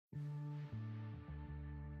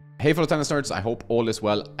Hey fellow tennis nerds, I hope all is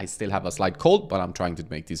well. I still have a slight cold, but I'm trying to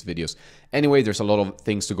make these videos. Anyway, there's a lot of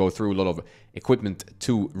things to go through, a lot of equipment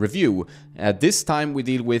to review. This time we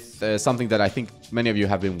deal with something that I think many of you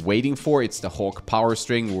have been waiting for. It's the Hawk Power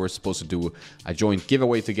String. We were supposed to do a joint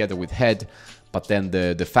giveaway together with Head, but then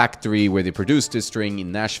the factory where they produced this string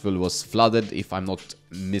in Nashville was flooded, if I'm not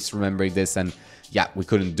misremembering this, and yeah, we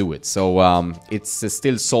couldn't do it. So it's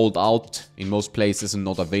still sold out in most places and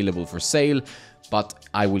not available for sale. But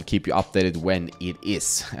I will keep you updated when it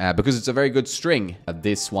is, because it's a very good string.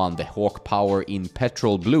 This one, the Hawk Power in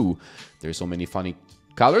Petrol Blue. There's so many funny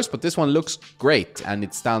colors, but this one looks great and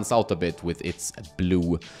it stands out a bit with its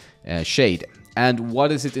blue shade. And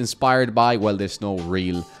what is it inspired by? Well, there's no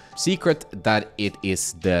real secret that it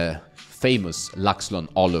is the famous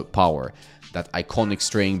Laxlon Olu Power. That iconic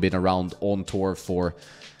string, been around on tour for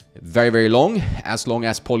very long as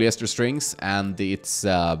polyester strings, and it's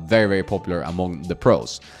very popular among the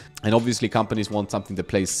pros. And obviously companies want something that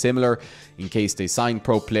plays similar. In case they sign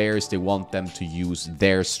pro players, they want them to use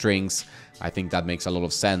their strings. I think that makes a lot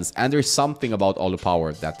of sense, and there's something about Olu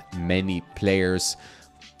Power that many players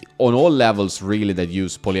on all levels really that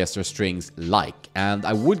use polyester strings like. And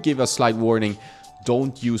I would give a slight warning: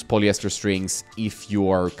 don't use polyester strings if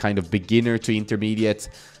you're kind of beginner to intermediate.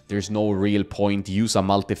 There's no real point. Use a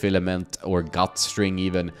multi-filament or gut string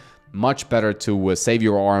even. Much better to save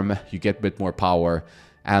your arm, you get a bit more power,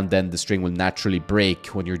 and then the string will naturally break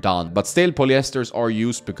when you're done. But still, polyesters are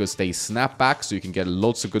used because they snap back, so you can get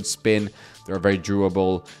lots of good spin. They're very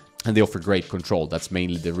durable, and they offer great control. That's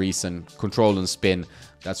mainly the reason. Control and spin,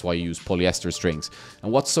 that's why you use polyester strings.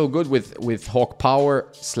 And what's so good with Hawk Power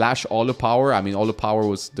 / Olu Power, I mean, Olu Power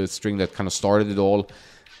was the string that kind of started it all,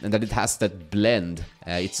 and that it has that blend.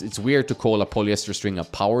 It's weird to call a polyester string a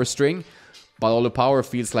power string, but Olu Power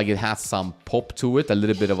feels like it has some pop to it, a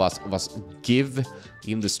little bit of a give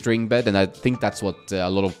in the string bed, and I think that's what a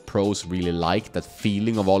lot of pros really like, that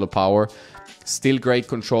feeling of Olu Power. Still great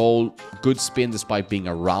control, good spin despite being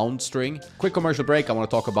a round string. Quick commercial break. I want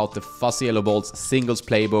to talk about the Fuzzy Yellow Bolts singles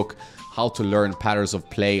playbook, how to learn patterns of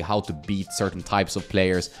play, how to beat certain types of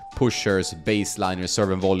players, pushers, baseliners,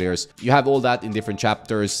 serve and volleyers. You have all that in different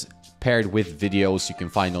chapters paired with videos you can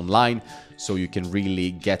find online, so you can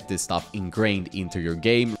really get this stuff ingrained into your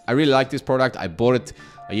game. I really like this product. I bought it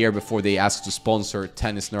a year before they asked to sponsor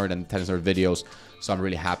Tennis Nerd and Tennis Nerd videos, so I'm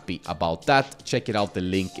really happy about that. Check it out, the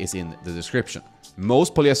link is in the description.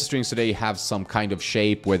 Most polyester strings today have some kind of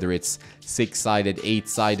shape, whether it's 6-sided,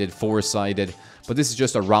 8-sided, 4-sided, but this is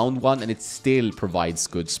just a round one and it still provides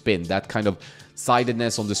good spin. That kind of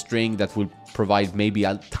sidedness on the string that will provide maybe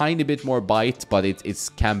a tiny bit more bite, but it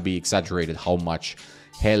can be exaggerated how much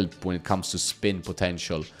help when it comes to spin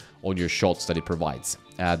potential on your shots that it provides.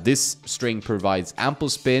 This string provides ample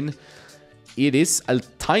spin. It is a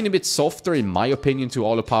tiny bit softer in my opinion to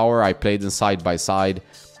Olu Power. I played them side by side,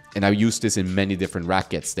 and I've used this in many different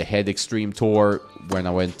rackets. The Head Extreme Tour, when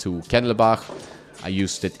I went to Kennelbach. I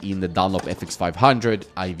used it in the Dunlop FX500.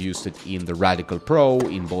 I've used it in the Radical Pro,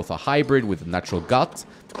 in both a hybrid with a natural gut,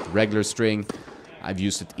 regular string. I've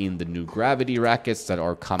used it in the new Gravity rackets that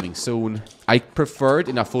are coming soon. I prefer it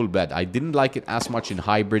in a full bed. I didn't like it as much in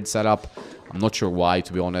hybrid setup. I'm not sure why,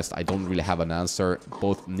 to be honest. I don't really have an answer.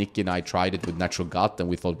 Both Nick and I tried it with natural gut and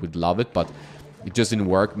we thought we'd love it, but it just didn't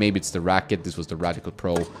work. Maybe it's the racket. This was the Radical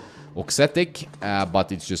Pro Oxetic,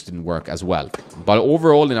 but it just didn't work as well. But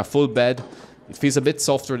overall, in a full bed, it feels a bit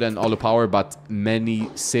softer than Olu Power, but many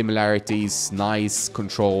similarities, nice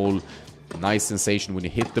control, nice sensation when you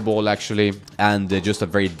hit the ball actually, and just a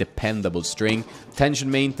very dependable string. Tension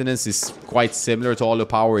maintenance is quite similar to Olu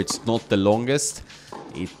Power. It's not the longest.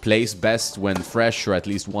 It plays best when fresh, or at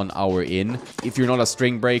least 1 hour in. If you're not a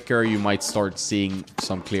string breaker, you might start seeing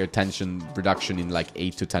some clear tension reduction in like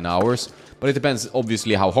 8 to 10 hours. But it depends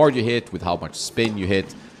obviously how hard you hit, with how much spin you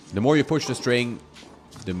hit. The more you push the string,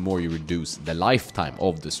 the more you reduce the lifetime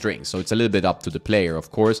of the string. So it's a little bit up to the player,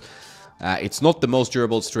 of course. It's not the most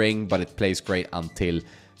durable string, but it plays great until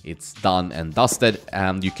it's done and dusted,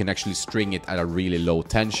 and you can actually string it at a really low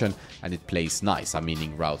tension and it plays nice. I'm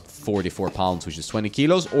meaning around 44 pounds, which is 20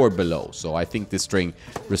 kilos or below. So I think this string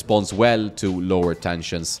responds well to lower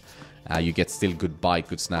tensions. You get still good bite,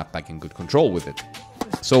 good snapback, and good control with it.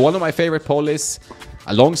 So one of my favorite polys,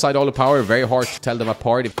 alongside Olu Power, very hard to tell them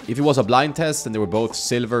apart. If it was a blind test and they were both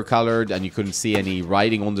silver colored and you couldn't see any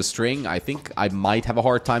writing on the string, I think I might have a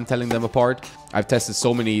hard time telling them apart. I've tested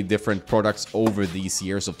so many different products over these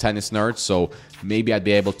years of Tennis Nerds, so maybe I'd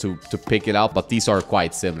be able to pick it out, but these are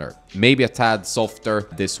quite similar. Maybe a tad softer,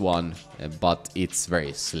 this one, but it's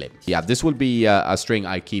very slim. Yeah, this will be a string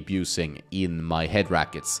I keep using in my head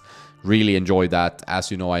rackets Really enjoyed that. As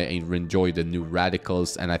you know, I enjoyed the new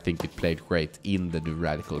Radicals, and I think it played great in the new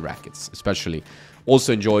Radical rackets, especially.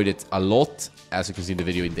 Also enjoyed it a lot, as you can see in the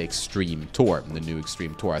video, in the Extreme Tour, the new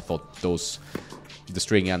Extreme Tour. I thought the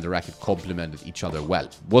string and the racket complemented each other well.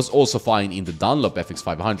 Was also fine in the Dunlop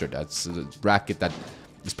FX500. That's a racket that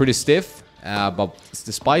is pretty stiff, but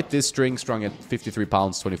despite this string strung at 53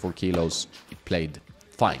 pounds, 24 kilos, it played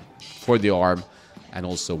fine for the arm, and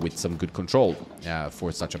also with some good control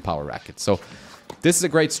for such a power racket. So this is a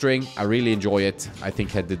great string. I really enjoy it. I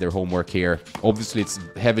think Head did their homework here. Obviously, it's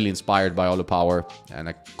heavily inspired by Olopower, and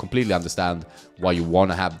I completely understand why you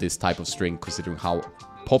want to have this type of string, considering how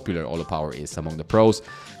popular Olopower is among the pros.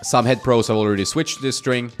 Some Head pros have already switched this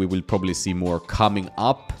string. We will probably see more coming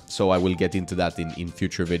up, so I will get into that in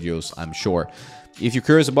future videos, I'm sure. If you're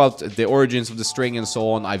curious about the origins of the string and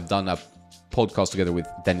so on, I've done a podcast together with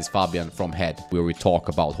Dennis Fabian from Head, where we talk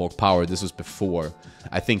about Hawk Power. This was before,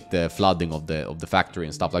 I think, the flooding of the factory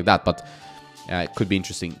and stuff like that, but it could be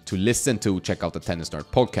interesting to listen to. Check out the Tennis Nerd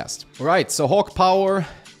podcast. All right, so Hawk Power,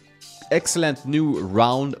 excellent new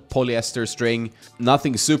round polyester string.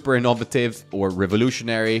 Nothing super innovative or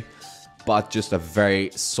revolutionary, but just a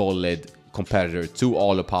very solid competitor to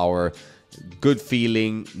Olopower. Good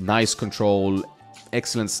feeling, nice control,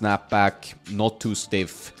 excellent snapback, not too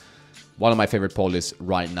stiff. One of my favorite polys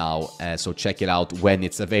right now, so check it out when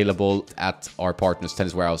it's available at our partners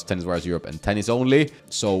Tennis Warehouse, Tennis Warehouse Europe, and Tennis Only.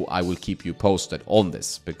 So I will keep you posted on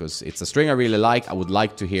this, because it's a string I really like. I would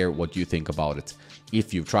like to hear what you think about it.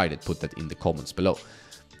 If you've tried it, put that in the comments below.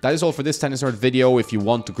 That is all for this Tennis Nerd video. If you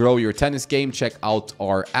want to grow your tennis game, check out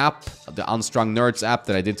our app, the Unstrung Nerds app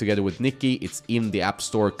that I did together with Nikki. It's in the App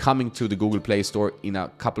Store, coming to the Google Play Store in a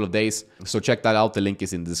couple of days. So check that out. The link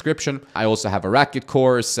is in the description. I also have a racket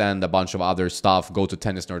course and a bunch of other stuff. Go to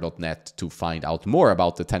tennisnerd.net to find out more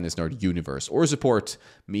about the Tennis Nerd universe, or support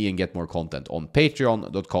me and get more content on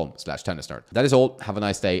patreon.com/tennisnerd. That is all. Have a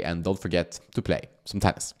nice day, and don't forget to play some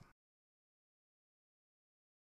tennis.